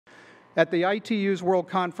At the ITU's World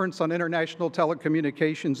Conference on International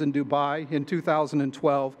Telecommunications in Dubai in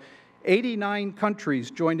 2012, 89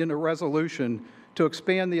 countries joined in a resolution to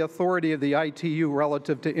expand the authority of the ITU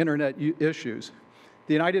relative to Internet issues.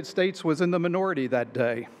 The United States was in the minority that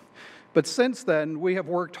day. But since then, we have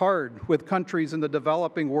worked hard with countries in the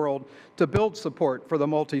developing world to build support for the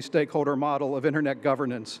multi-stakeholder model of Internet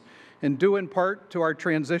governance, and due in part to our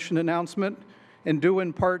transition announcement, and due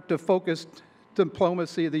in part to focused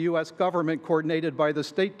diplomacy of the U.S. government coordinated by the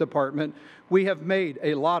State Department, we have made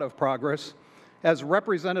a lot of progress, as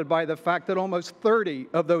represented by the fact that almost 30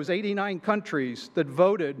 of those 89 countries that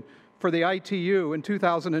voted for the ITU in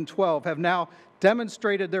 2012 have now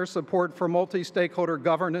demonstrated their support for multi-stakeholder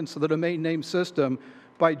governance of the domain name system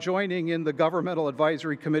by joining in the Governmental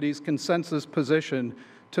Advisory Committee's consensus position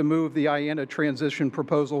to move the IANA transition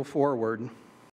proposal forward.